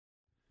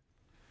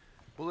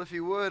Well, if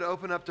you would,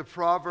 open up to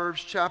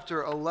Proverbs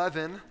chapter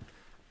 11.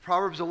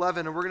 Proverbs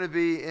 11, and we're going to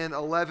be in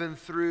 11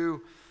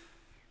 through,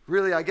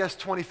 really, I guess,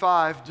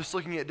 25, just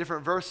looking at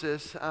different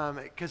verses,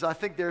 because I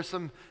think there's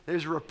a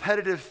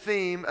repetitive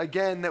theme,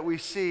 again, that we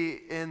see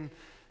in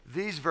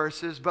these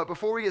verses. But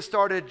before we get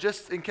started,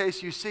 just in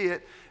case you see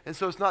it, and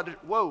so it's not,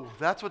 whoa,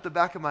 that's what the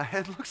back of my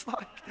head looks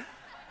like?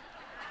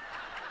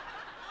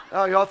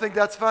 Oh, y'all think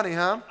that's funny,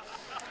 huh?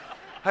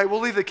 Hey,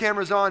 we'll leave the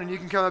cameras on, and you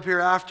can come up here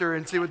after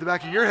and see what the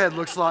back of your head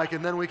looks like,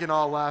 and then we can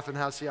all laugh and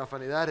see how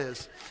funny that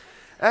is.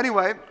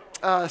 Anyway,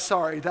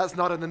 sorry, that's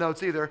not in the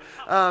notes either.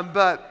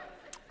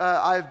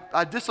 I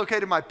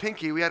dislocated my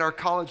pinky. We had our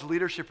college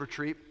leadership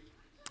retreat,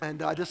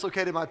 and I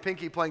dislocated my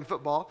pinky playing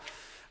football.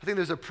 I think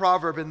there's a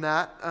proverb in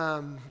that.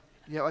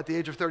 At the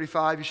age of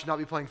 35, you should not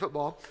be playing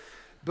football.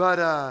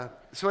 But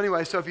so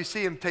if you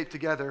see them taped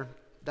together,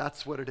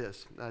 that's what it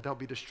is. Don't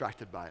be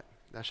distracted by it.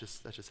 That's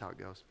just how it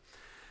goes.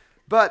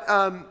 But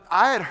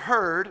I had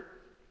heard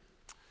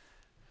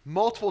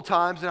multiple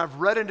times, and I've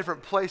read in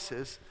different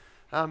places,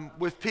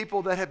 with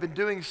people that have been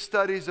doing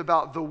studies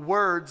about the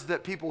words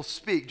that people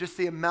speak, just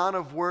the amount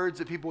of words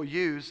that people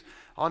use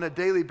on a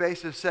daily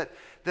basis, that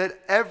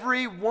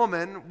every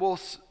woman will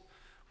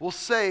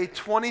say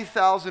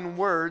 20,000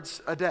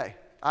 words a day.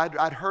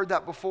 I'd heard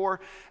that before.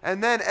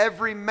 And then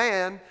every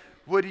man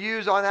would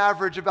use on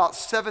average about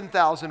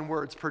 7,000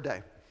 words per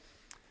day.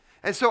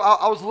 And so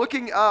I was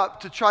looking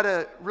up to try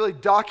to really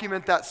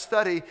document that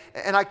study,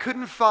 and I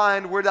couldn't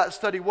find where that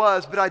study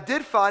was, but I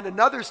did find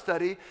another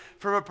study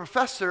from a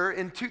professor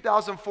in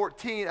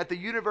 2014 at the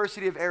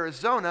University of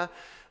Arizona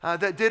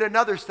that did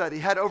another study.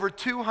 Had over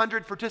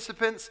 200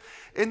 participants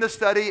in the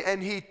study,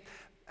 and he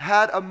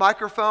had a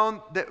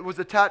microphone that was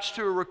attached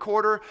to a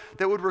recorder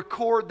that would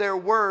record their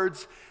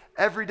words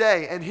every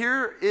day. And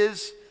here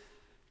is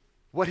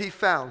what he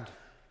found.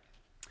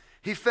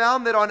 He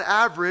found that on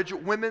average,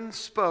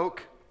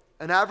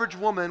 an average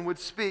woman would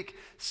speak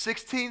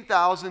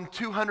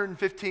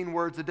 16,215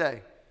 words a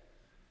day.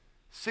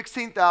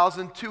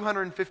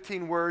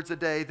 16,215 words a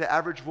day the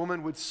average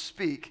woman would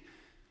speak.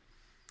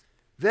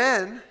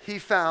 Then he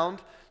found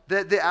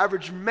that the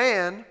average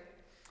man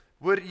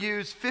would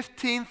use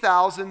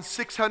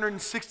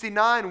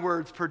 15,669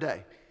 words per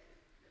day.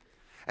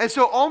 And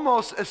so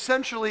almost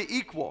essentially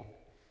equal.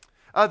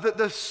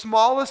 The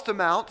smallest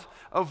amount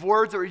of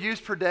words that were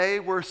used per day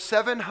were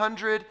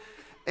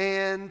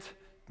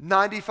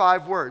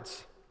 795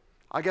 words.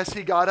 I guess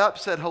he got up,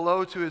 said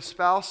hello to his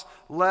spouse,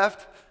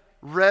 left,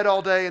 read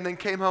all day, and then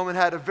came home and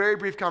had a very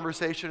brief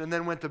conversation and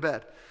then went to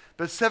bed.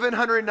 But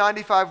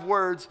 795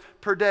 words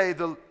per day,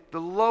 the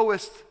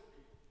lowest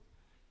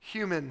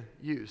human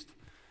used.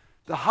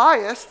 The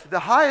highest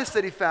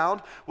that he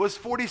found was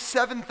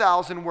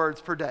 47,000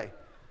 words per day.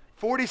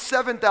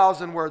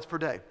 47,000 words per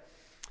day.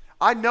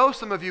 I know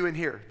some of you in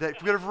here that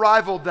could have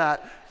rivaled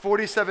that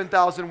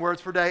 47,000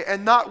 words per day,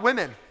 and not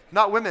women.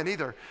 Not women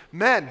either.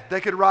 Men,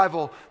 they could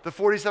rival the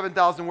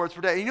 47,000 words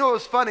per day. And you know what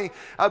was funny?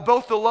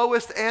 Both the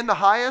lowest and the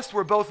highest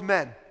were both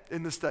men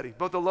in the study.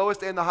 Both the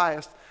lowest and the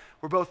highest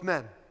were both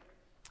men.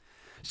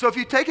 So if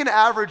you take an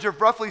average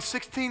of roughly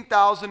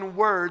 16,000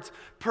 words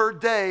per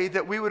day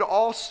that we would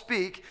all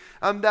speak,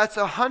 that's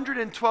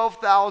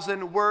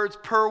 112,000 words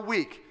per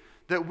week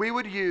that we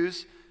would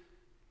use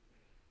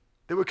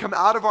that would come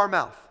out of our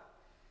mouth.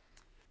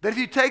 Then if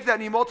you take that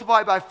and you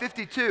multiply it by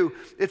 52,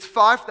 it's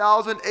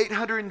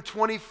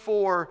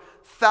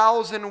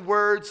 5,824,000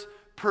 words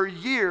per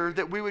year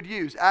that we would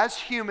use as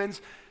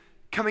humans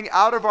coming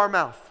out of our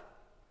mouth.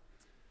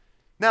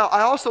 Now,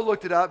 I also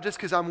looked it up, just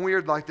because I'm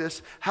weird like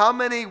this, how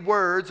many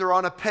words are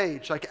on a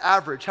page, like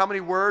average, how many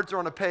words are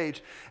on a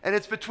page? And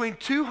it's between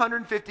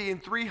 250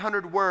 and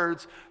 300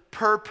 words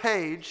per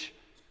page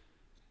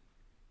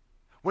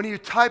when you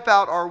type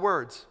out our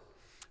words.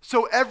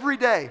 So every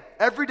day,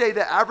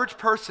 the average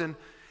person,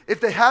 if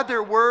they had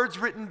their words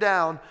written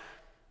down,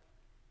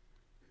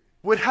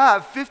 would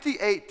have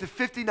 58 to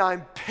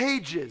 59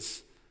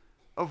 pages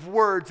of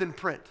words in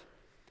print.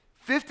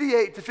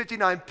 58 to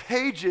 59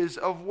 pages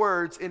of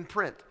words in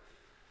print.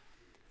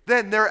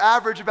 Then their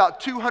average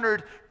about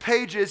 200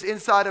 pages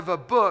inside of a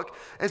book.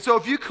 And so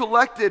if you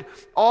collected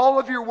all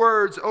of your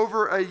words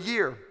over a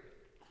year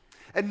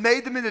and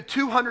made them into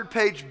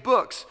 200-page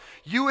books,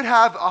 you would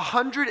have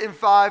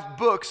 105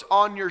 books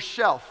on your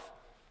shelf.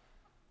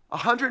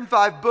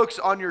 105 books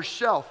on your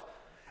shelf.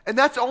 And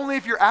that's only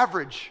if you're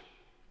average.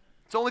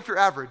 It's only if you're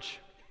average.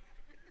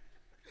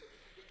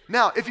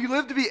 Now, if you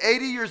live to be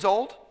 80 years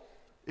old,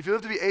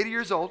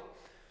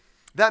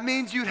 that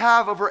means you'd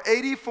have over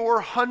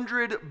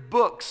 8,400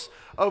 books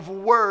of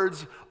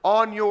words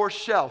on your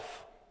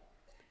shelf.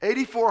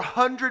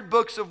 8,400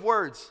 books of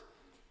words.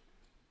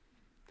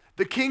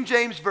 The King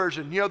James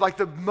Version, like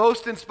the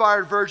most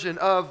inspired version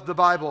of the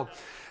Bible,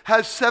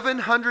 has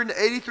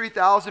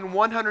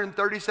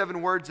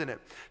 783,137 words in it.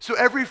 So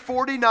every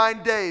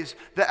 49 days,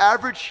 the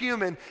average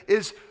human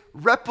is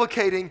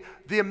replicating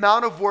the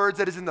amount of words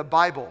that is in the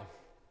Bible.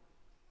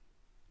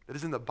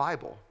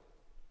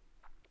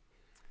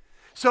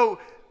 So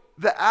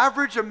the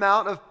average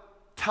amount of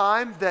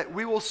time that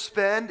we will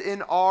spend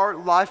in our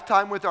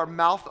lifetime with our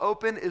mouth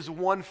open is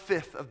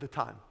 1/5 of the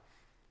time.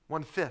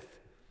 1/5.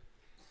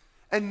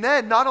 And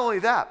then, not only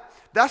that,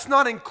 that's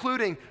not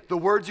including the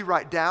words you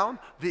write down,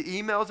 the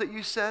emails that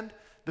you send,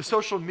 the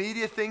social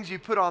media things you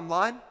put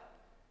online.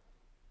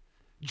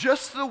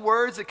 Just the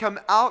words that come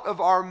out of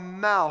our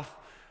mouth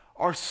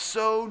are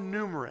so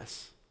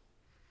numerous.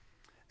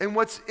 And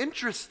what's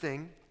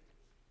interesting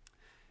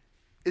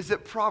is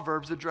that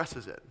Proverbs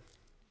addresses it.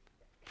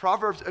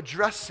 Proverbs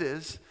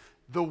addresses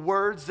the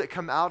words that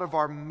come out of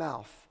our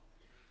mouth.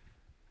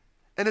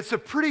 And it's a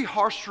pretty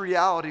harsh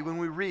reality when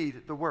we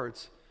read the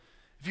words.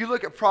 If you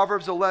look at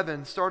Proverbs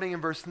 11, starting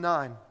in verse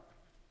 9,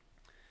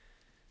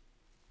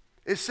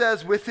 it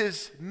says, with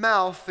his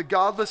mouth the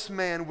godless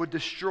man would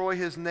destroy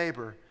his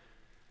neighbor,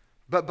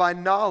 but by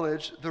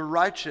knowledge the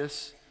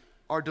righteous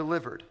are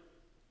delivered.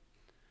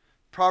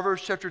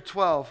 Proverbs chapter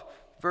 12,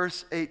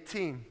 verse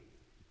 18.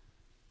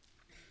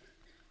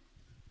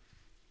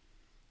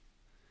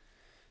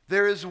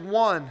 There is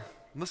one,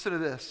 listen to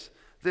this,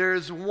 there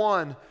is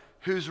one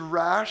whose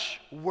rash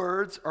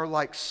words are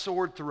like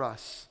sword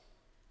thrusts,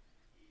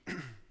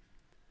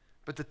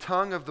 but the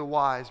tongue of the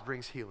wise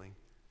brings healing.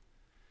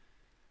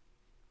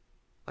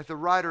 Like the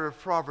writer of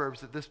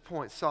Proverbs at this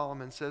point,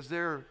 Solomon says,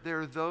 there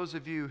are those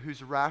of you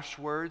whose rash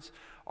words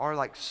are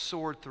like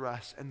sword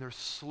thrusts, and they're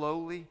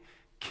slowly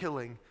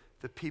killing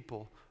the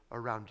people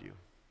around you.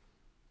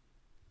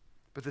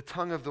 But the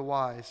tongue of the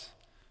wise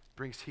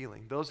brings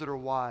healing. Those that are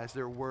wise,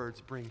 their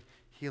words bring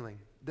healing.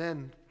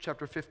 Then,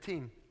 chapter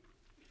 15,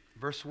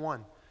 verse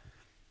 1.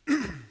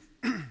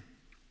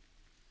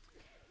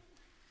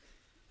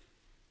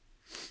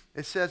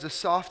 It says, a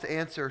soft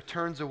answer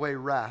turns away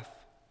wrath,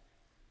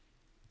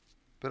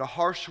 but a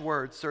harsh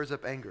word stirs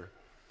up anger.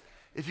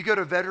 If you go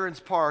to Veterans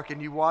Park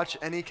and you watch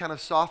any kind of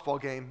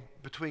softball game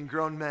between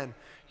grown men,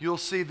 you'll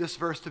see this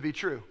verse to be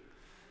true.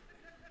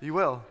 You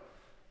will.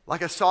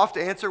 Like a soft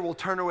answer will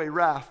turn away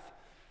wrath,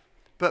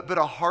 but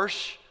a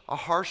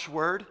harsh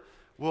word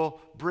will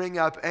bring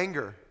up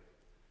anger.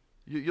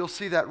 You'll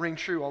see that ring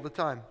true all the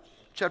time.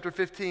 Chapter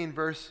 15,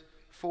 verse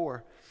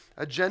 4.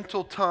 A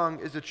gentle tongue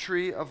is a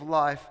tree of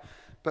life,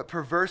 but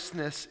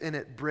perverseness in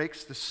it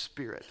breaks the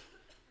spirit.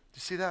 Do you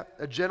see that?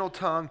 A gentle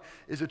tongue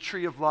is a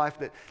tree of life,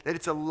 that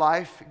it's a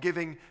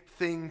life-giving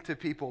thing to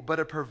people, but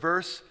a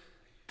perverse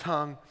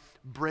tongue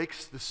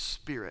breaks the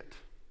spirit.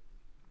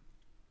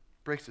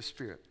 Breaks the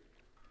spirit.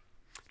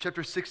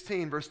 Chapter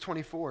 16, verse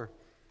 24.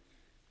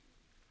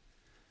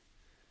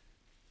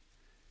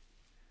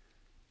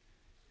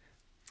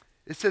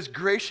 It says,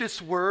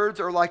 gracious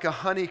words are like a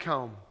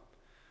honeycomb,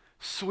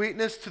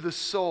 sweetness to the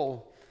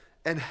soul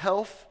and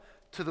health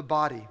to the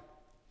body.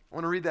 I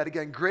want to read that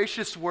again.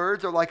 Gracious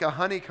words are like a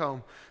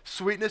honeycomb,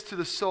 sweetness to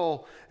the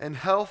soul and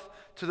health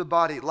to the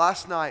body.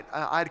 Last night,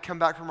 I had come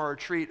back from our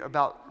retreat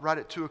right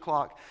at 2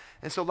 o'clock.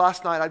 And so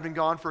last night, I'd been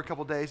gone for a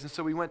couple days, and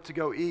so we went to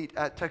go eat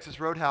at Texas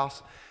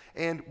Roadhouse.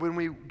 And when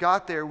we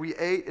got there, we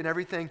ate and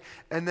everything,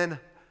 and then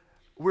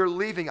we're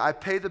leaving. I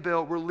pay the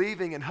bill, we're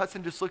leaving, and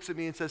Hudson just looks at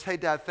me and says, hey,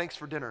 Dad, thanks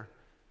for dinner.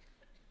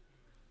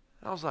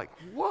 And I was like,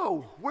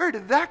 whoa, where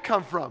did that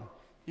come from?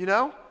 You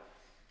know?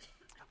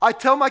 I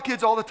tell my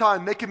kids all the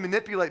time, they can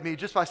manipulate me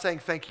just by saying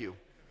thank you.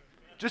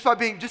 Just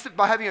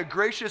by having a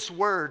gracious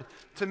word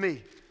to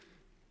me.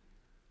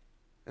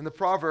 And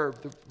the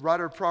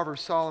writer of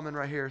Proverbs, Solomon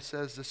right here,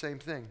 says the same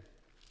thing.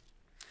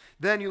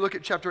 Then you look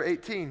at chapter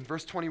 18,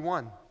 verse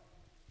 21.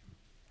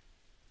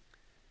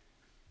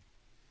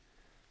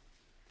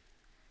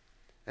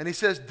 And he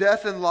says,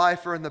 death and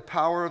life are in the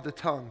power of the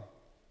tongue.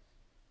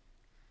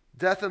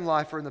 Death and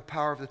life are in the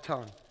power of the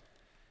tongue,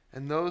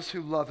 and those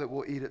who love it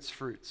will eat its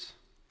fruits.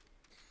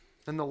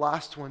 And the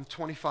last one,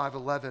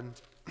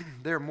 25:11,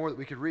 there are more that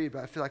we could read,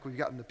 but I feel like we've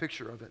gotten the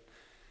picture of it.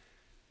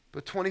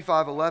 But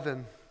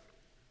 25:11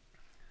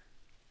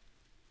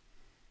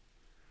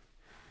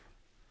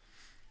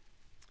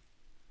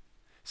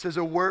 says,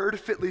 a word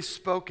fitly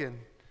spoken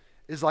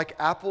is like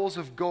apples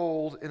of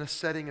gold in a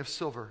setting of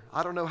silver.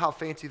 I don't know how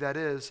fancy that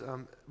is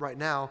right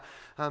now,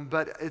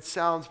 but it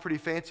sounds pretty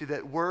fancy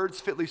that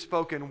words fitly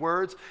spoken,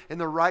 words in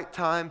the right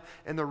time,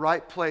 in the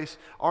right place,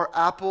 are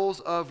apples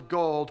of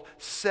gold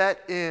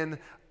set in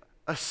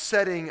a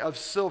setting of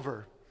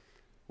silver,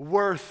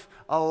 worth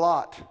a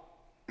lot,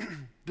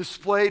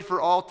 displayed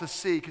for all to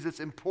see because it's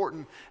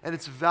important and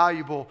it's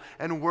valuable.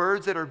 And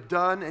words that are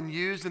done and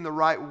used in the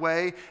right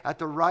way, at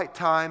the right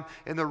time,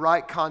 in the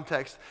right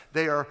context,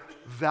 they are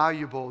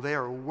valuable. They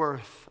are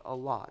worth a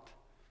lot.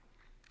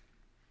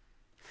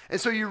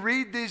 And so you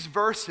read these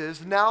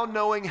verses now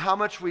knowing how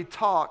much we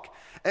talk,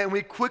 and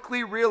we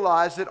quickly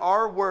realize that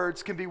our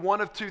words can be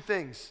one of two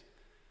things.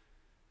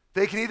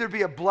 They can either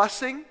be a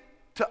blessing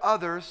to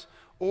others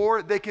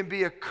or they can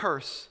be a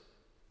curse.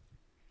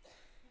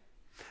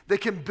 They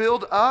can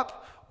build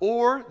up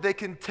or they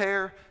can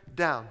tear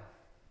down.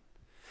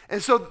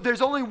 And so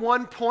there's only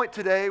one point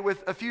today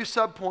with a few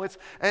subpoints,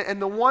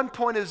 and the one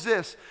point is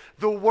this: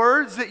 the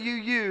words that you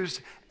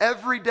use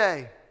every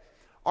day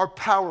are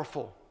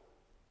powerful.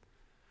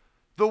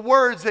 The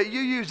words that you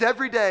use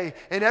every day,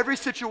 in every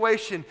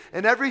situation,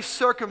 in every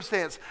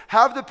circumstance,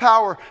 have the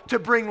power to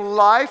bring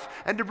life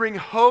and to bring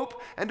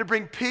hope and to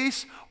bring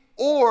peace,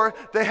 or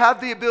they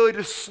have the ability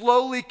to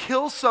slowly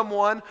kill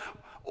someone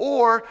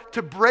or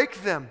to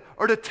break them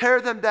or to tear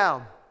them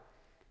down.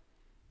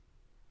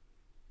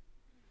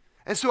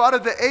 And so out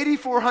of the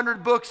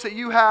 8,400 books that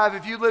you have,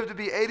 if you live to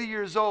be 80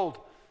 years old,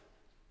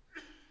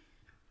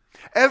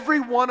 every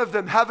one of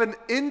them have an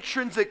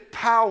intrinsic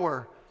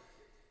power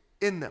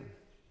in them.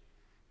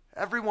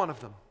 Every one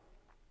of them.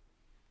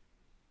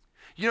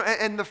 You know,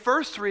 and the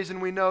first reason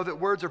we know that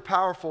words are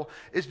powerful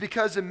is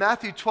because in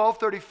Matthew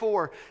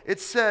 12:34, it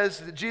says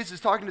that Jesus is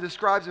talking to the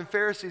scribes and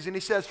Pharisees, and he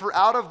says, "For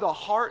out of the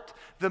heart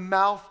the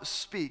mouth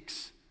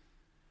speaks."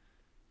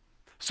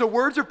 So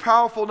words are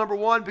powerful, number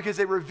one, because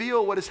they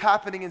reveal what is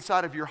happening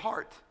inside of your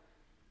heart.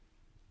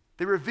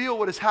 They reveal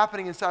what is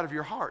happening inside of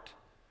your heart.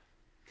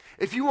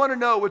 If you want to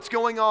know what's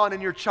going on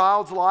in your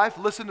child's life,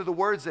 listen to the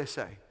words they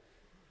say.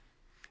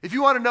 If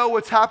you want to know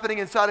what's happening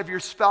inside of your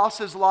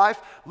spouse's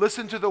life,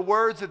 listen to the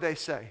words that they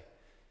say.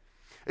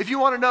 If you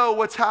want to know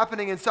what's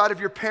happening inside of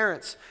your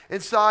parents,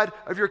 inside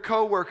of your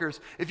coworkers,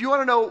 if you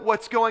want to know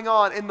what's going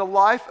on in the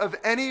life of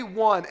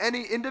anyone,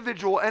 any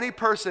individual, any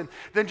person,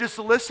 then just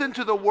listen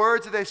to the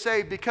words that they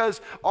say,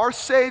 because our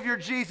Savior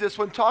Jesus,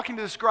 when talking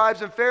to the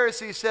scribes and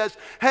Pharisees, says,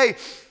 hey,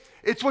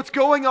 it's what's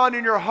going on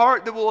in your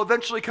heart that will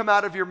eventually come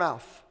out of your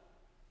mouth.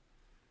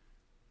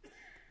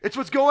 It's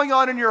what's going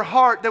on in your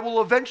heart that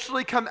will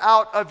eventually come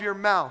out of your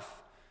mouth.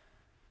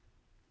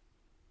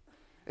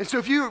 And so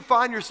if you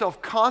find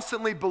yourself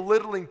constantly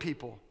belittling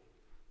people,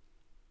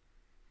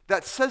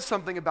 that says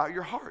something about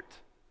your heart.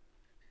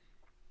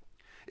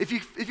 If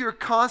you're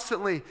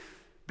constantly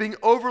being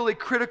overly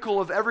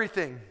critical of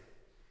everything,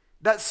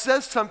 that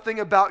says something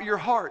about your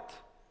heart.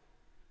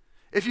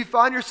 If you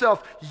find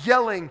yourself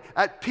yelling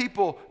at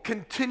people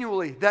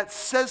continually, that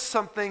says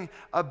something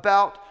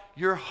about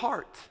your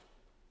heart.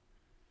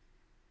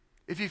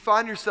 If you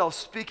find yourself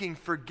speaking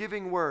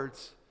forgiving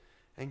words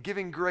and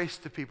giving grace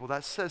to people,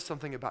 that says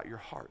something about your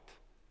heart.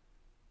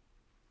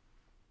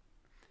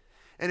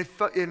 And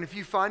if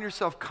you find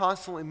yourself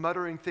constantly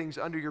muttering things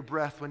under your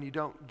breath when you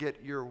don't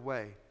get your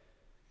way,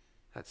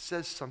 that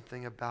says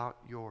something about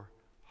your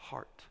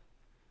heart.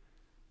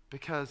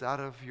 Because out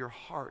of your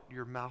heart,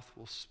 your mouth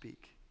will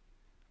speak.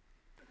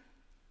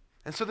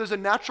 And so there's a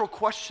natural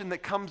question that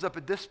comes up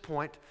at this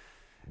point,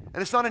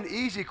 and it's not an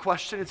easy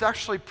question, it's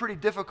actually pretty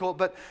difficult,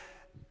 but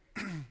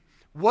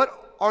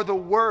what are the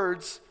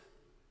words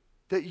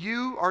that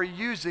you are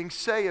using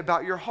say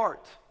about your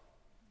heart?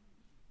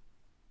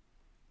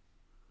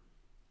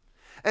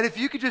 And if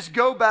you could just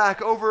go back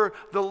over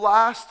the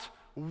last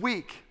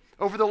week,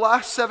 over the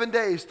last 7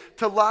 days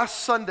to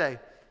last Sunday,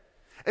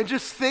 and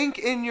just think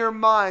in your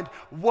mind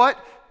what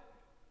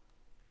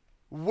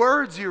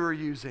words you are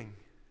using.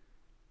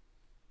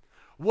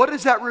 What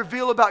does that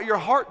reveal about your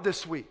heart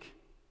this week?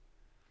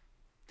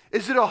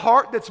 Is it a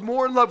heart that's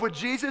more in love with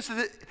Jesus?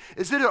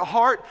 Is it a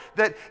heart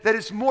that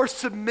is more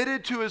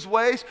submitted to his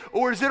ways?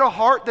 Or is it a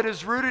heart that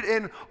is rooted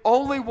in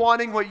only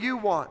wanting what you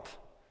want?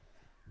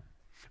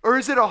 Or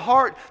is it a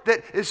heart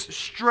that is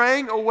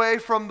straying away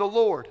from the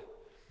Lord?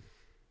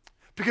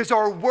 Because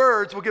our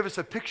words will give us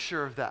a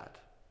picture of that.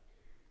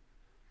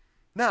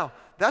 Now,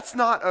 that's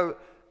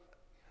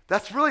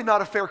really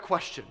not a fair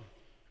question.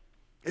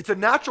 It's a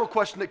natural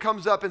question that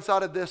comes up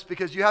inside of this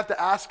because you have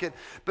to ask it,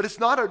 but it's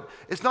not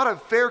a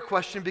fair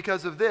question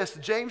because of this.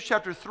 James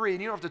chapter 3,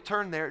 and you don't have to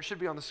turn there, it should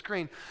be on the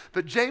screen,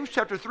 but James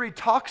chapter 3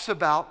 talks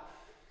about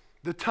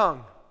the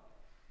tongue.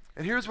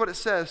 And here's what it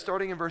says,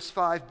 starting in verse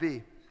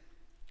 5b.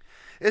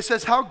 It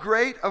says, "How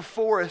great a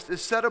forest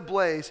is set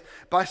ablaze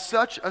by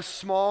such a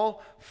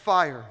small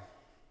fire.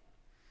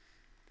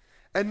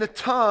 And the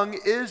tongue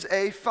is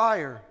a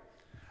fire,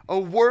 a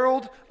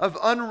world of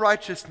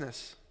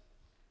unrighteousness.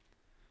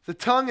 The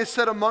tongue is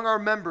set among our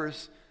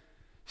members,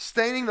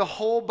 staining the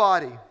whole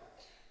body,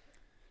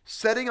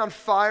 setting on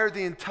fire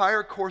the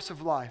entire course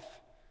of life,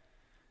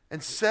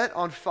 and set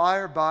on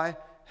fire by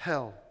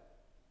hell."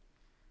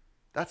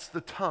 That's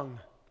the tongue.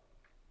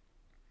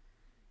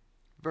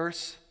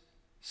 Verse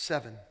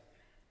 7.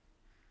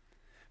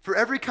 "For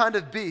every kind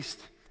of beast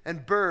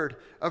and bird,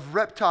 of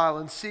reptile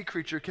and sea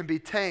creature can be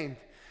tamed,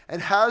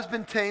 and has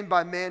been tamed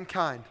by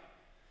mankind.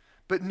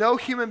 But no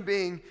human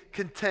being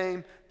can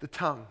tame the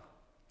tongue."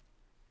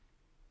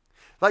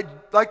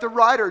 Like the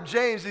writer,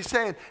 James, he's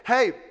saying,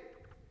 hey,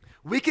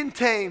 we can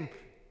tame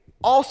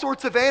all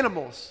sorts of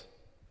animals.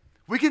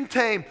 We can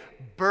tame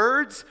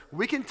birds.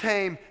 We can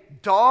tame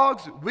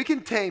dogs. We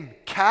can tame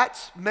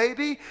cats,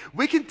 maybe.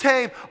 We can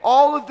tame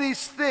all of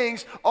these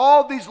things,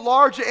 all of these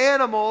large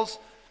animals,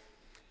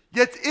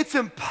 yet it's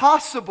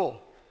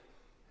impossible.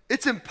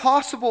 It's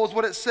impossible is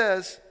what it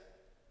says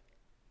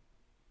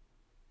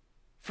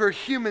for a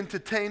human to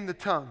tame the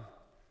tongue.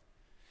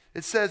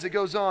 It says, it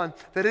goes on,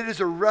 that it is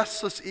a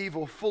restless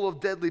evil full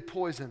of deadly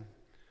poison.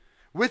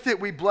 With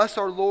it we bless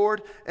our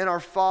Lord and our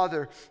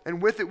Father,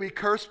 and with it we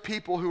curse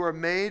people who are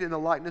made in the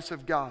likeness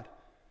of God.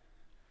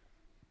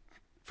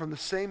 From the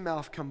same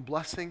mouth come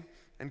blessing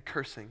and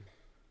cursing.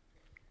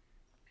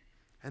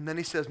 And then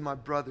he says, my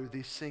brother,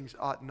 these things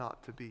ought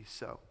not to be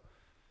so.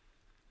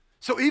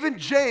 So even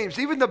James,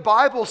 even the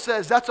Bible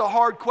says that's a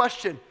hard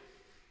question.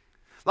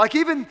 Like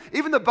even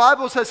the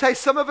Bible says, hey,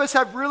 some of us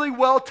have really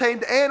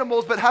well-tamed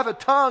animals but have a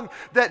tongue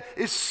that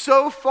is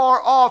so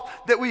far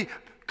off that we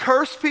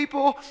curse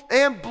people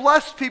and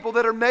bless people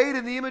that are made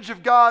in the image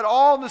of God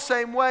all in the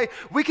same way.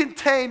 We can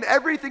tame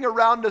everything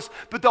around us,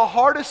 but the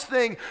hardest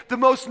thing, the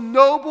most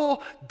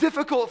noble,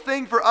 difficult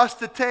thing for us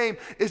to tame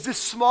is this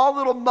small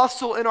little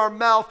muscle in our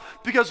mouth,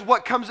 because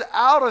what comes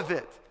out of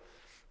it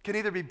can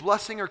either be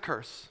blessing or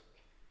curse.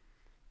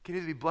 Can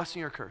either be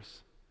blessing or curse.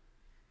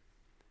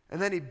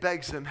 And then he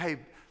begs them, hey,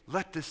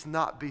 let this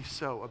not be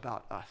so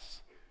about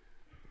us.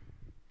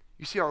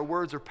 You see, our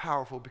words are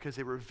powerful because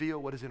they reveal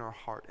what is in our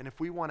heart. And if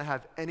we want to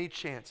have any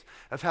chance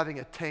of having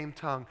a tamed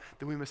tongue,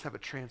 then we must have a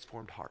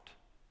transformed heart.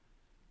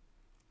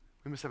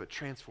 We must have a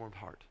transformed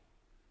heart.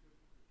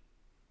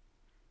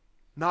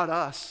 Not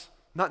us,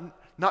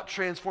 not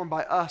transformed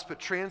by us,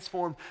 but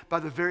transformed by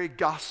the very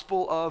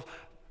gospel of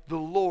the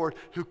Lord,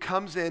 who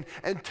comes in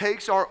and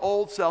takes our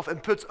old self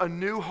and puts a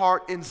new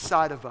heart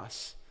inside of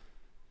us.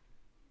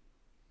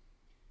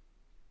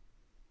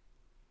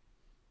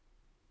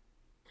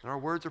 And our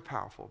words are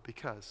powerful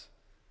because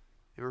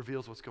it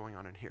reveals what's going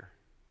on in here.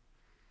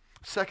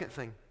 Second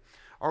thing,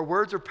 our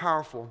words are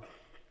powerful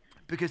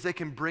because they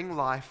can bring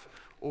life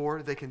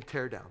or they can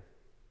tear down.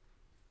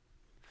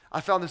 I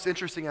found this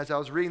interesting as I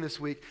was reading this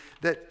week,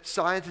 that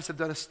scientists have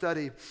done a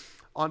study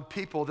on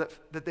people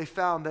that they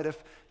found that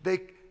if they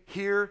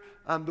hear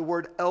the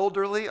word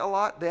elderly a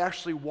lot, they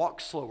actually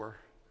walk slower.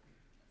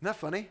 Isn't that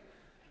funny? Isn't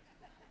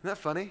that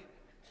funny?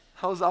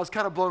 I was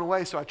kind of blown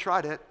away, so I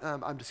tried it.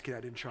 I'm just kidding,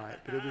 I didn't try it,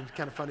 but it would be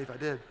kind of funny if I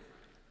did.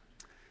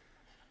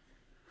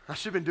 I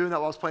should have been doing that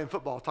while I was playing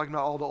football, talking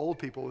about all the old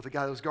people with the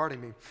guy that was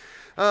guarding me.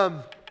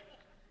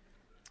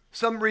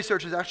 Some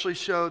researchers actually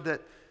showed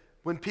that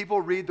when people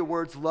read the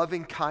words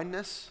loving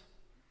kindness,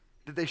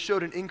 that they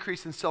showed an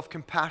increase in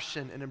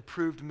self-compassion and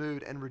improved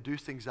mood and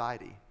reduced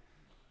anxiety.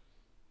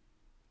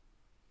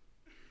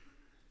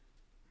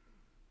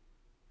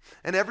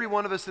 And every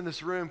one of us in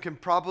this room can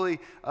probably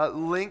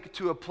link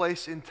to a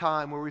place in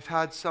time where we've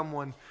had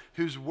someone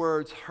whose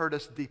words hurt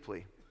us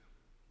deeply.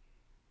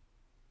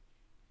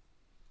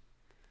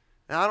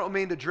 And I don't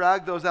mean to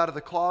drag those out of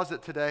the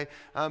closet today,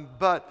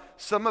 but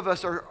some of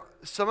us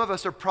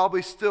are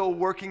probably still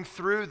working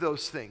through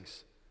those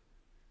things.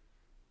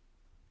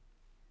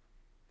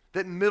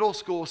 That in middle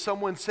school,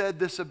 someone said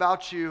this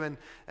about you,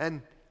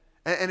 and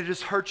it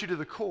just hurt you to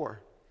the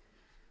core.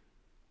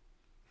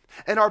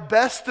 And our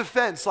best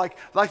defense, like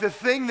the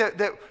thing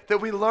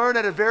that we learn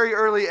at a very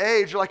early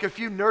age, like a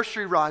few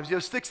nursery rhymes,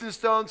 sticks and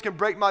stones can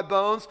break my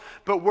bones,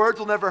 but words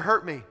will never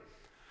hurt me.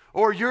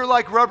 Or you're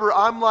like rubber,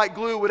 I'm like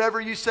glue, whatever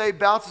you say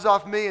bounces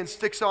off me and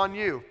sticks on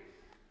you.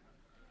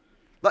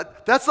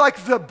 That's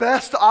like the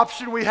best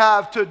option we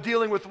have to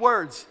dealing with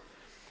words.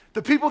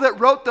 The people that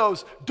wrote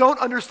those don't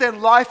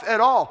understand life at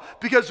all,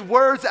 because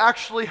words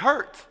actually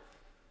hurt.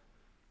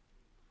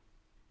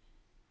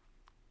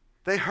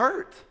 They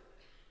hurt.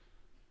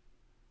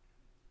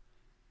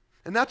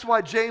 And that's why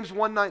James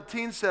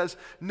 1:19 says,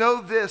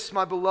 know this,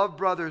 my beloved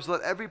brothers,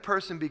 let every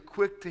person be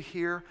quick to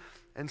hear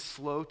and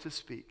slow to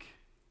speak.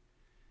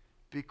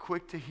 Be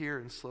quick to hear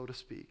and slow to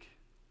speak.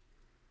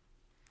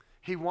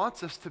 He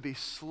wants us to be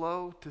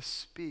slow to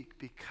speak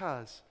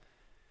because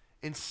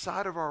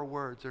inside of our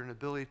words are an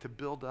ability to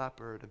build up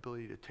or an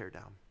ability to tear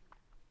down.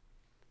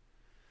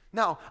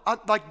 Now,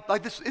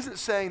 like this isn't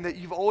saying that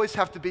you always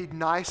have to be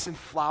nice and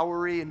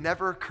flowery and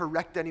never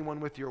correct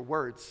anyone with your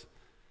words.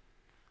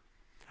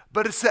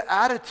 But it's the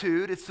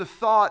attitude, it's the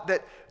thought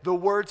that the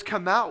words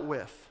come out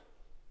with.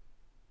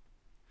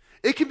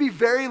 It can be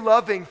very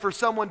loving for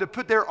someone to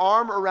put their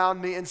arm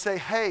around me and say,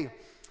 hey,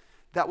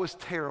 that was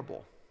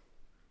terrible.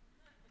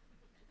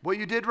 What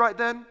you did right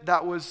then,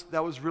 that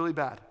was really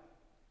bad.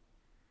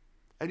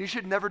 And you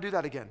should never do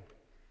that again.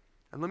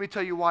 And let me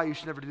tell you why you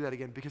should never do that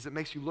again, because it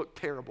makes you look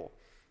terrible.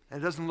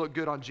 And it doesn't look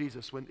good on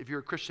Jesus if you're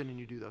a Christian and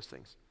you do those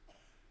things.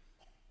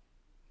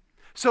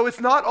 So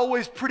it's not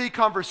always pretty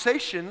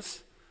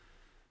conversations.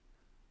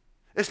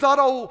 It's not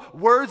all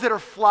words that are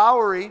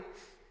flowery,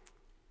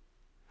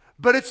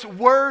 but it's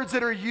words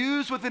that are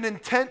used with an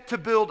intent to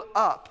build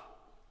up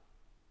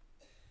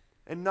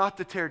and not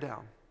to tear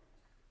down.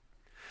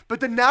 But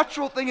the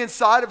natural thing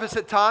inside of us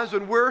at times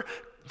when we're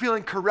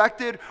feeling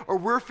corrected or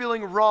we're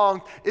feeling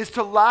wronged is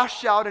to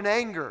lash out in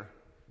anger.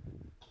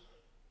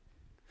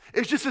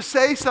 It's just to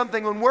say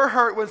something when we're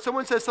hurt, when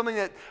someone says something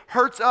that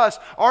hurts us,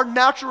 our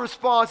natural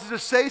response is to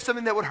say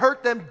something that would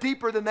hurt them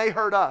deeper than they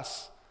hurt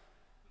us.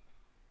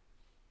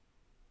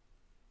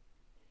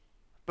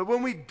 But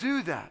when we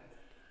do that,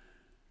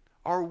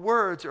 our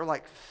words are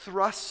like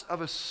thrusts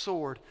of a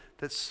sword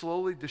that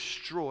slowly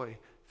destroy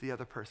the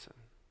other person.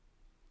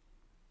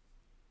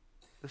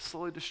 They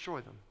slowly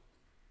destroy them.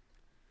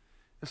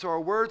 And so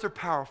our words are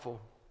powerful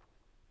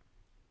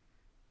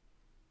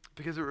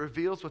because it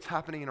reveals what's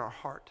happening in our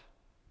heart.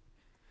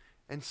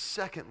 And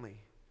secondly,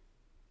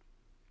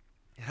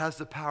 it has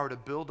the power to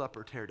build up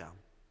or tear down.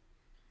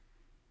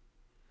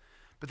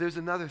 But there's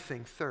another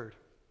thing, third.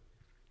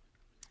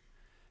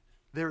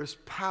 There is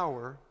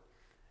power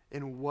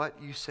in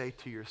what you say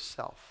to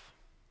yourself.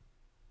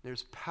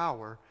 There's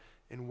power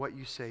in what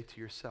you say to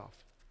yourself.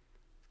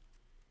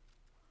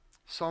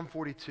 Psalm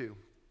 42.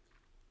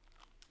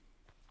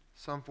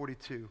 Psalm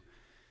 42.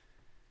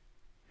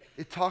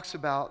 It talks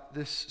about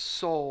this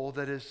soul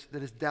that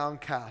is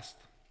downcast.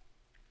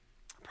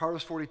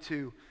 Proverbs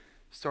 42,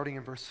 starting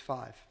in verse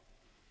 5.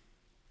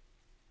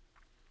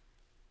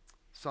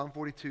 Psalm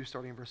 42,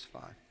 starting in verse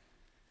 5.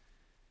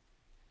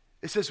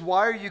 It says,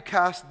 "Why are you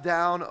cast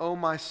down, O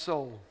my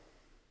soul?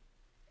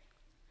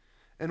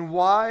 And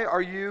why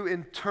are you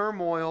in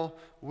turmoil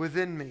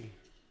within me?"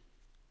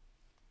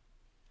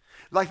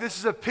 Like, this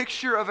is a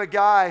picture of a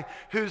guy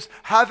who's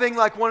having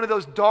like one of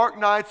those dark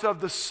nights of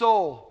the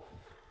soul.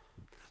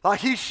 Like,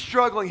 he's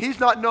struggling. He's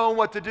not knowing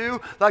what to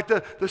do. Like,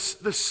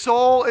 the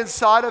soul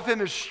inside of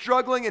him is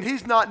struggling, and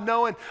he's not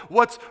knowing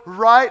what's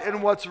right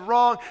and what's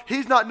wrong.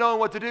 He's not knowing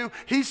what to do.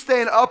 He's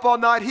staying up all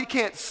night. He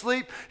can't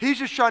sleep. He's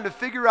just trying to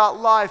figure out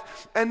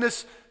life. And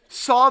this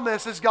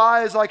psalmist, this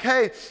guy is like,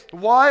 "Hey,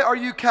 why are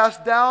you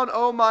cast down,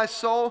 O my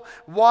soul?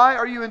 Why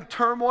are you in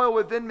turmoil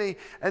within me?"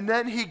 And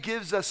then he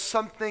gives us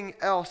something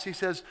else. He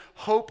says,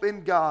 "Hope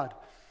in God,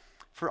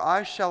 for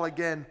I shall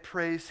again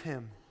praise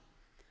him,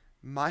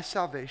 my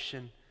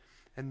salvation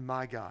and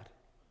my God.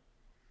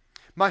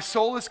 My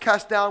soul is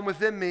cast down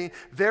within me,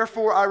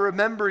 therefore I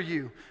remember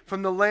you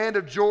from the land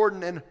of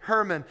Jordan and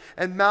Hermon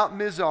and Mount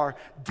Mizar.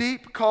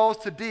 Deep calls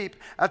to deep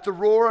at the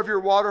roar of your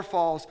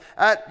waterfalls,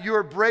 at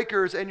your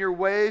breakers, and your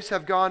waves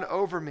have gone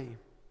over me.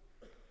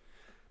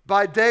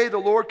 By day the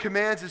Lord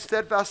commands his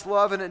steadfast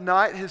love, and at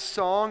night his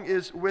song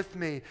is with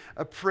me,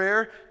 a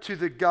prayer to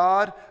the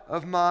God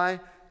of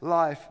my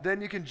life."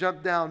 Then you can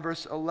jump down,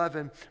 verse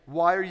 11.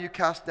 "Why are you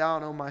cast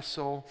down, O my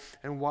soul,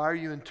 and why are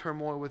you in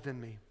turmoil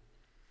within me?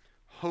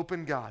 Hope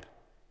in God,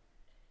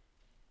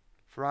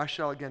 for I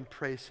shall again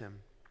praise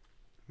him,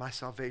 my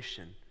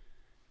salvation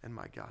and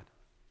my God."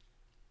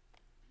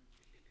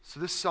 So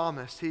this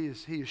psalmist, he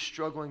is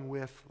struggling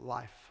with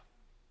life.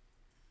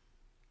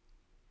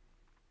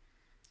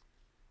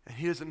 And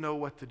he doesn't know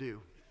what to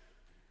do.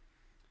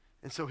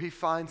 And so he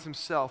finds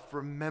himself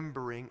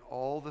remembering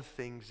all the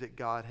things that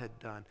God had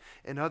done.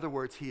 In other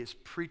words, he is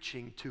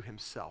preaching to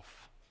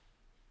himself.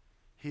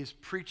 He is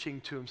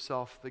preaching to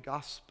himself the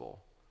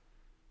gospel.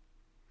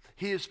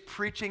 He is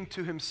preaching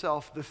to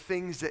himself the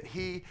things that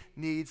he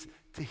needs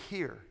to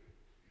hear.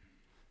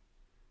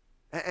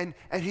 And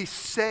he's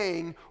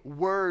saying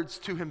words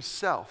to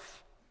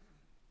himself.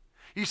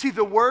 You see,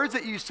 the words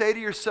that you say to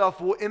yourself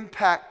will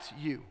impact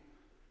you.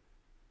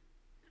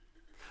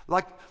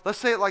 Like, let's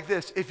say it like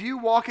this. If you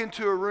walk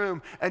into a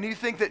room and you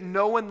think that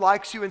no one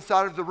likes you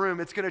inside of the room,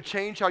 it's going to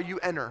change how you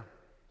enter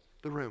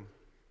the room.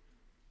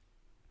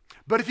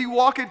 But if you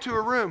walk into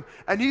a room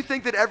and you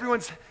think that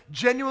everyone's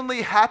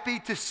genuinely happy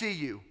to see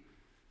you,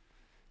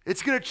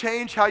 it's going to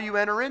change how you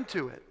enter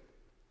into it.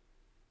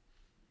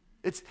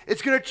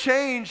 It's going to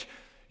change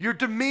your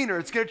demeanor.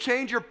 It's going to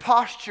change your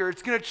posture.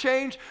 It's going to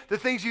change the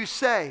things you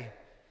say.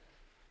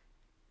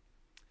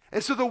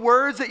 And so the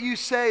words that you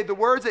say, the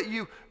words that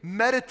you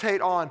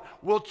meditate on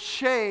will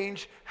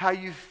change how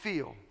you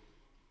feel.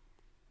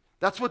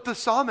 That's what the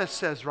psalmist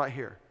says right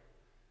here.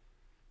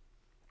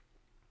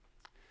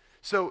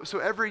 So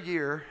every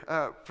year,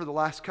 for the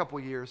last couple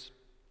years,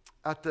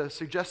 at the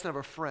suggestion of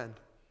a friend,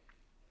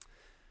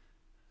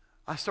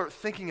 I start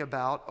thinking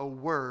about a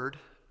word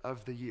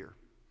of the year.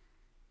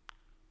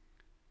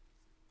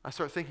 I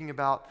start thinking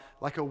about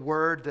like a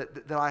word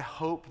that I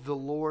hope the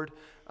Lord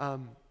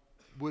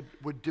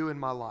would do in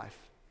my life.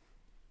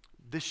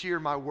 This year,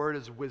 my word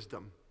is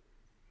wisdom.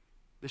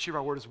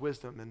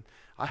 And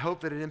I hope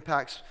that it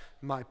impacts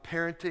my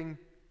parenting,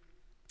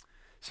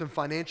 some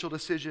financial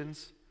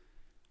decisions,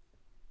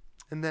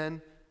 and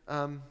then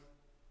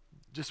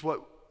just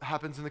what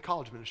happens in the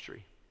college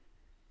ministry,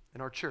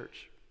 in our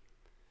church.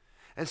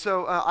 And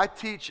so I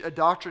teach a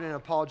doctrine and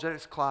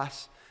apologetics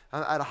class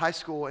at a high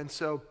school, and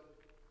so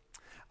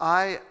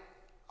I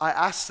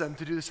asked them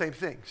to do the same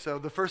thing. So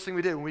the first thing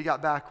we did when we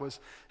got back was,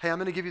 "Hey, I'm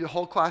going to give you the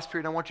whole class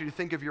period. I want you to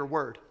think of your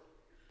word.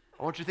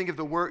 I want you to think of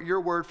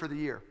your word for the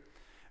year."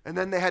 And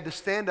then they had to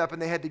stand up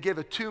and they had to give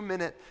a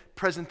 2-minute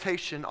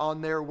presentation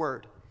on their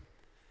word.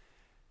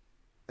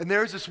 And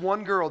there's this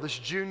one girl, this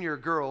junior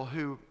girl,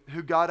 who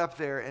got up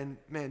there and,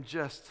 man,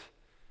 just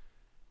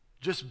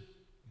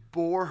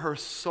bore her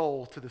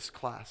soul to this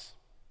class.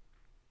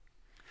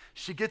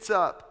 She gets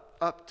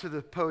up to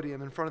the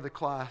podium in front of the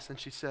class and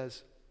she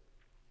says,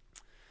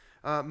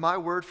 "My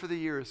word for the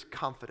year is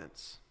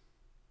confidence.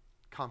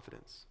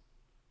 Confidence."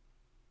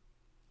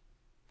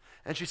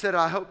 And she said,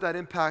 "I hope that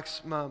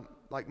impacts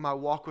my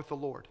walk with the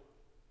Lord."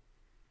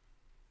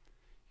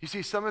 You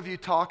see, some of you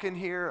talk in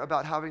here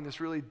about having this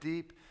really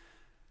deep,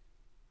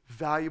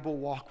 valuable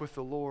walk with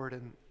the Lord,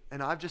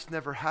 and I've just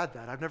never had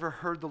that. I've never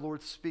heard the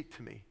Lord speak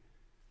to me.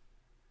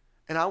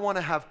 And I want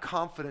to have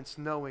confidence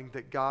knowing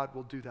that God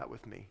will do that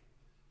with me.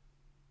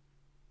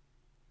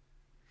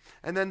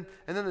 And then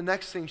the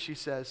next thing she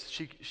says,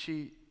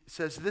 she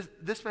says,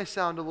 this may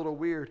sound a little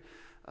weird,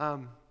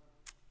 Um,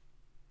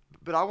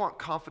 but I want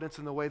confidence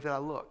in the way that I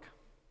look.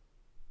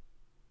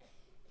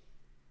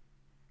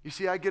 You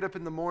see, I get up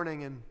in the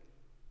morning and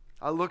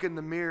I look in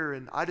the mirror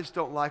and I just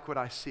don't like what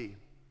I see.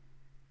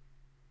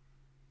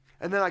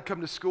 And then I come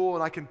to school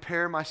and I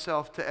compare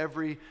myself to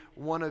every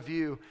one of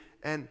you,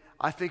 and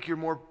I think you're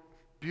more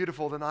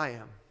beautiful than I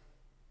am.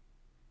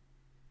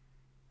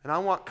 And I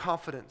want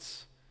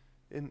confidence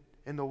in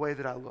the way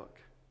that I look.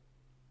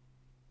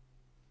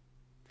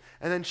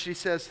 And then she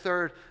says,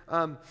 third,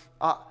 I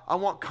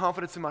want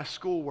confidence in my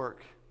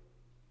schoolwork.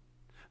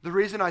 The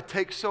reason I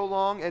take so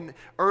long, and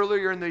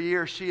earlier in the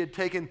year, she had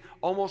taken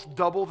almost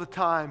double the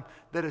time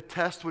that a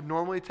test would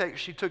normally take.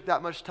 She took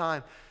that much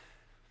time.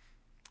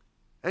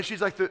 And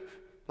she's like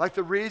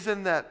the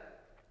reason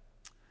that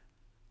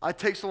I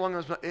take so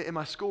long in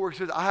my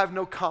schoolwork is I have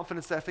no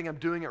confidence that I think I'm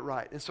doing it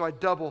right. And so I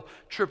double,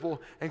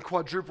 triple, and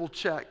quadruple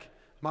check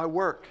my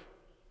work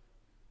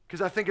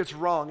because I think it's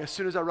wrong. As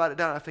soon as I write it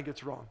down, I think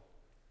it's wrong.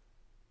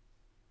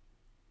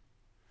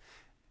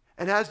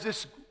 And as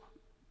this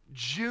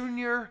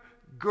junior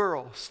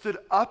girl stood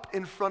up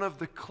in front of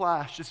the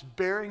class, just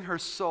bearing her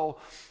soul,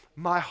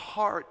 my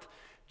heart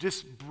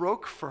just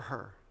broke for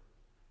her.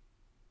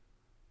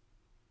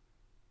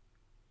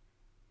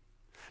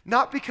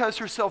 Not because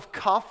her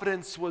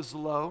self-confidence was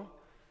low,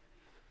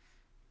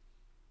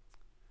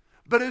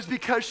 but it was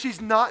because she's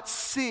not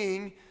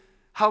seeing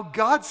how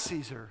God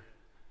sees her.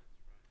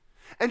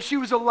 And she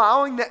was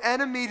allowing the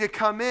enemy to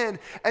come in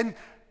and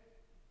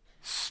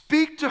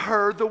speak to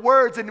her the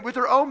words, and with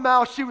her own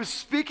mouth she was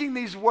speaking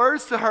these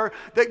words to her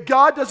that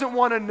God doesn't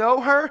want to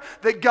know her,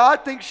 that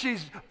God thinks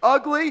she's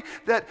ugly,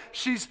 that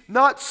she's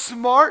not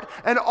smart,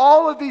 and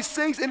all of these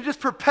things, and it just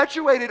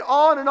perpetuated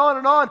on and on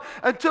and on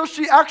until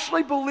she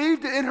actually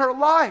believed it in her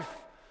life.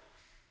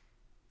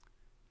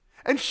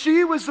 And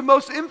she was the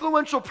most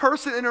influential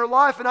person in her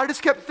life. And I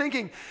just kept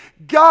thinking,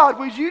 God,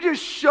 would you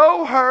just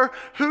show her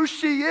who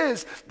she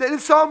is? That in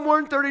Psalm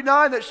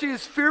 139, that she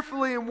is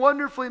fearfully and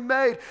wonderfully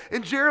made.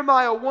 In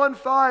Jeremiah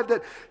 1:5,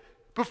 that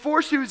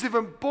before she was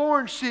even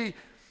born,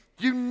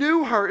 you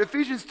knew her.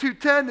 Ephesians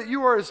 2:10, that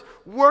you are his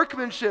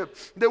workmanship,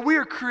 that we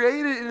are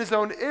created in his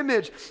own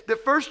image.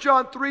 That 1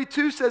 John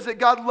 3:2 says that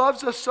God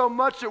loves us so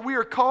much that we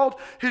are called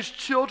his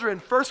children.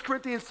 1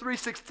 Corinthians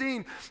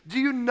 3:16, do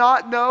you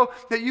not know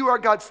that you are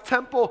God's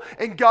temple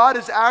and God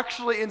is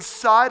actually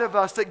inside of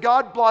us? That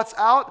God blots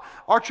out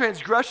our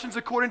transgressions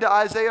according to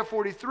Isaiah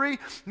 43,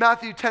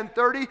 Matthew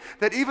 10:30,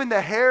 that even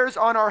the hairs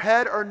on our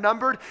head are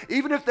numbered.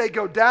 Even if they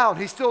go down,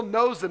 he still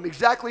knows them,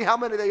 exactly how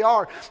many they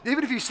are.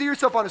 Even if you see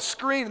yourself on a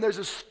screen and there's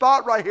a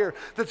spot right here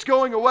that's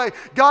going away,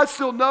 God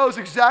still knows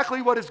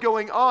exactly what is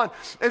going on.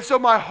 And so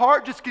my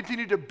heart just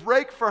continued to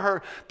break for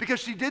her because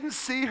she didn't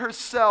see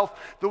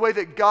herself the way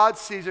that God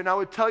sees her. And I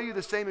would tell you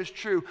the same is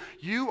true.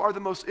 You are the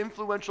most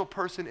influential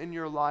person in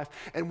your life,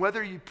 and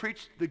whether you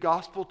preach the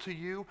gospel to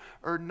you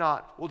or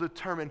not will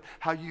determine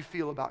how you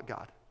feel about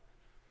God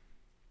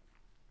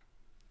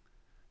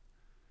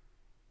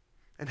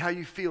and how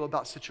you feel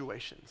about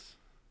situations.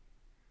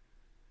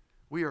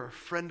 We are a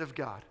friend of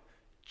God,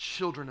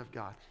 children of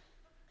God,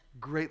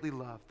 greatly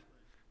loved.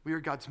 We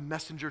are God's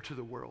messenger to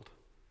the world.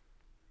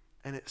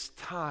 And it's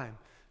time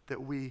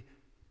that we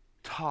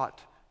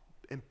taught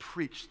and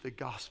preached the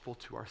gospel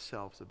to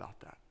ourselves about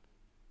that.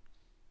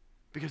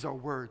 Because our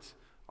words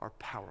are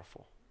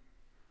powerful.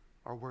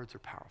 Our words are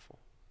powerful.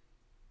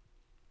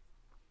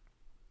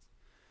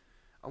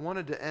 I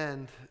wanted to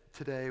end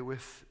today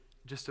with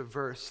just a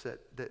verse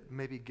that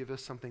maybe give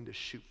us something to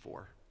shoot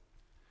for.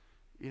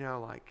 You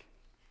know,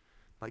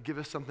 like give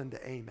us something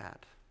to aim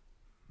at.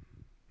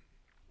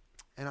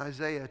 And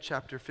Isaiah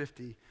chapter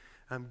 50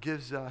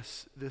 gives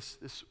us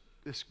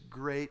this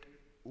great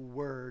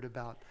word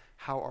about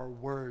how our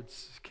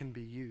words can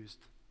be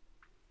used.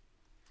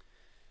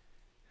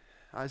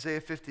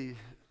 Isaiah 50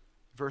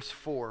 verse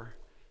 4,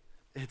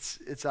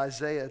 it's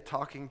Isaiah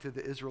talking to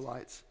the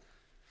Israelites.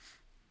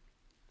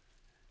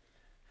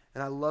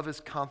 And I love his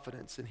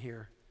confidence in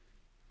here.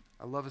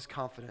 I love his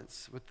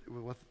confidence with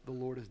what the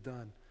Lord has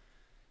done.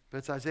 But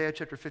it's Isaiah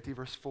chapter 50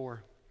 verse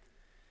 4.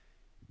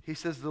 He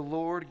says, the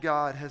Lord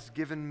God has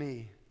given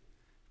me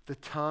the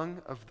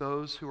tongue of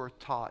those who are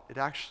taught. It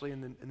actually,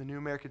 in the New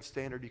American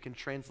Standard, you can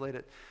translate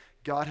it,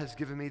 God has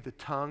given me the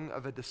tongue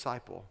of a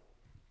disciple.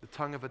 The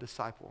tongue of a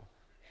disciple.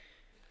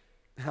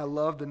 And I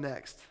love the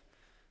next,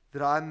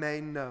 that I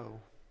may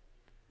know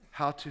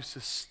how to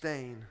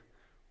sustain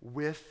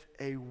with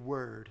a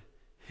word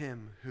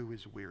him who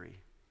is weary.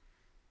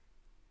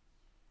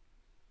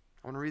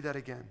 I want to read that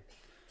again.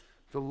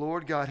 The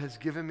Lord God has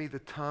given me the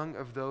tongue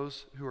of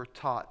those who are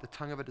taught, the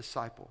tongue of a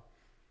disciple,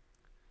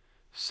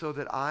 so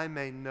that I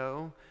may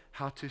know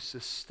how to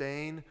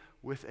sustain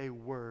with a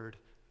word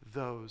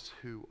those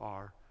who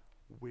are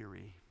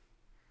weary.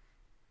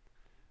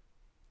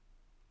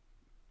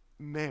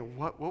 Man,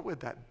 what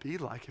would that be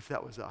like if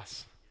that was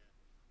us?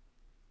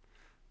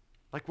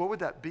 Like, what would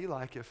that be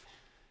like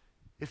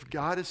if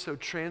God has so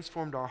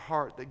transformed our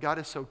heart, that God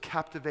has so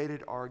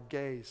captivated our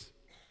gaze,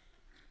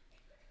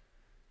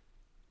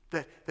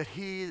 that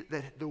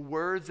the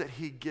words that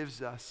he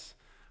gives us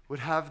would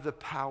have the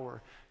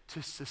power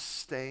to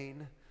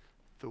sustain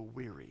the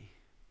weary?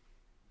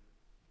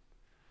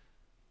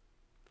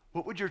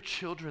 What would your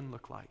children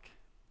look like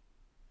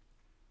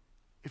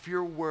if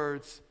your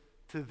words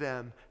to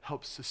them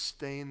help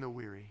sustain the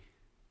weary?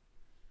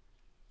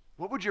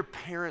 What would your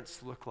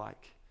parents look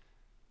like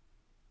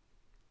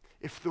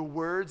if the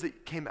words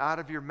that came out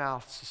of your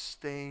mouth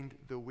sustained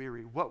the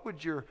weary? What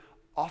would your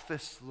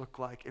office look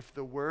like if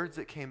the words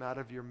that came out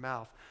of your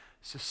mouth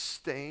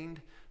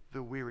sustained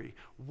the weary?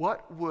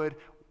 What would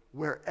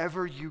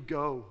wherever you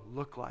go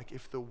look like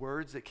if the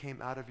words that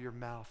came out of your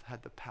mouth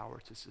had the power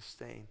to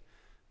sustain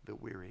the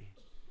weary?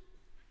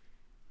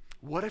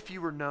 What if you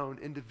were known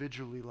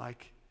individually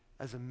like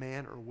as a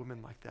man or a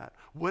woman like that?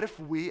 What if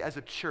we as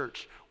a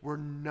church were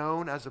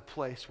known as a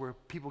place where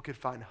people could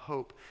find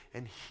hope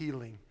and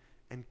healing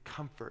and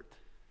comfort?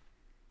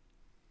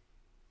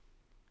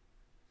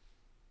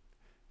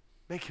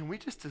 Man, can we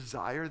just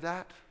desire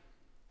that?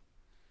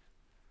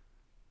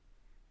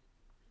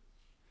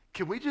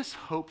 Can we just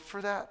hope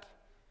for that?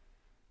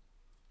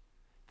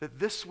 That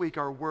this week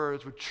our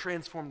words would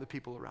transform the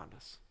people around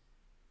us.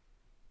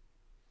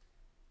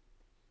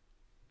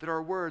 That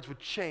our words would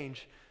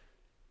change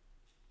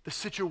the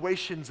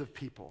situations of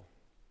people.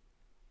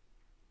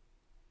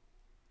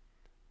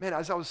 Man,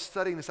 as I was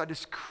studying this, I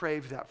just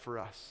craved that for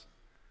us.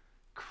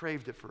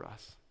 Craved it for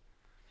us.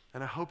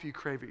 And I hope you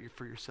crave it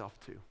for yourself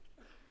too.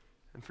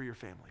 And for your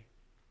family.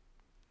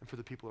 And for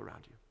the people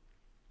around you.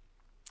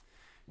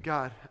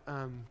 God,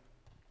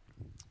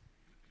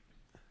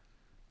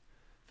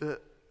 the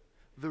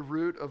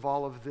root of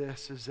all of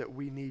this is that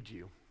we need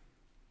you.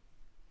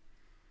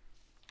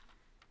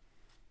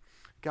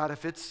 God,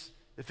 if it's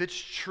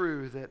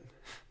true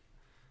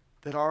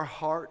that our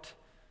heart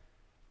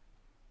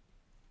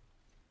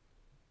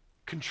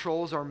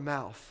controls our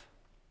mouth,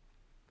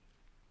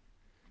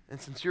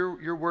 and since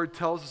your word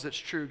tells us it's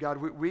true, God,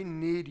 we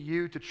need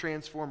you to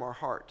transform our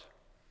heart.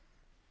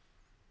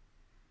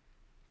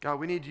 God,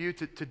 we need you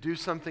to do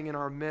something in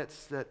our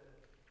midst that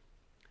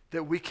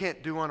we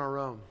can't do on our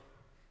own.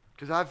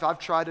 Because I've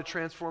tried to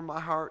transform my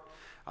heart.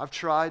 I've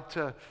tried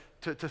to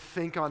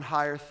think on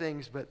higher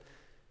things, but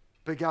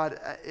God,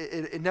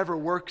 it never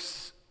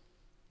works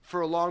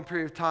for a long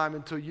period of time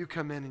until you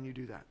come in and you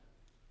do that.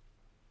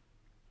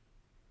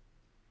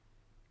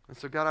 And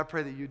so God, I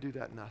pray that you do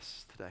that in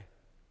us today.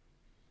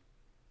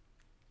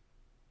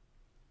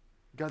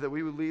 God, that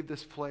we would leave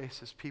this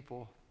place as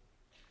people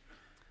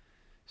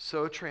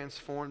so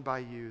transformed by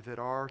you that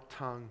our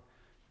tongue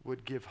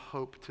would give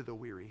hope to the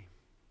weary,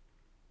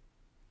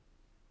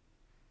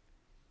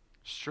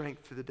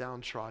 strength to the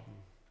downtrodden.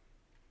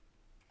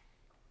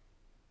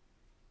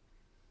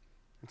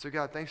 And so,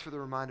 God, thanks for the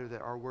reminder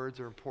that our words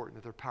are important,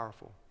 that they're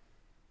powerful.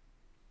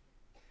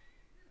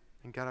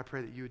 And God, I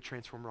pray that you would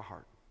transform our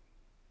heart.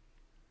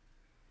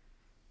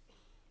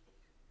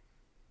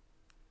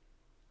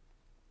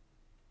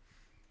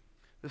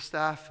 The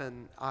staff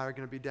and I are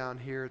going to be down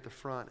here at the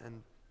front,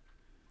 and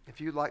if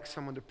you'd like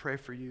someone to pray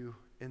for you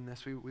in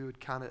this, we would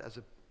count it as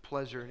a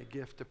pleasure and a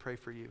gift to pray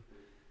for you.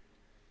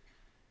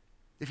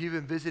 If you've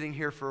been visiting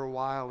here for a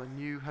while and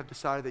you have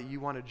decided that you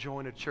want to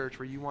join a church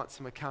where you want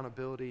some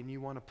accountability and you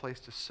want a place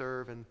to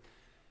serve and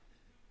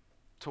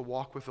to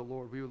walk with the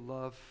Lord, we would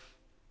love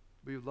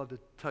to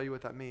tell you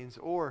what that means.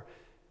 Or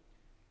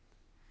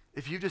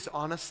if you've just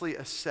honestly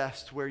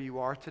assessed where you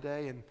are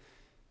today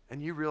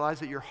and you realize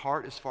that your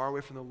heart is far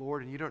away from the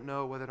Lord and you don't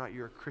know whether or not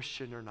you're a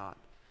Christian or not,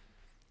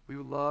 we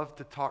would love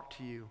to talk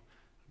to you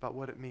about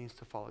what it means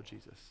to follow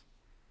Jesus.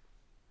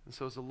 And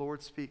so as the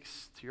Lord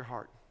speaks to your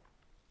heart,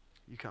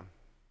 you come.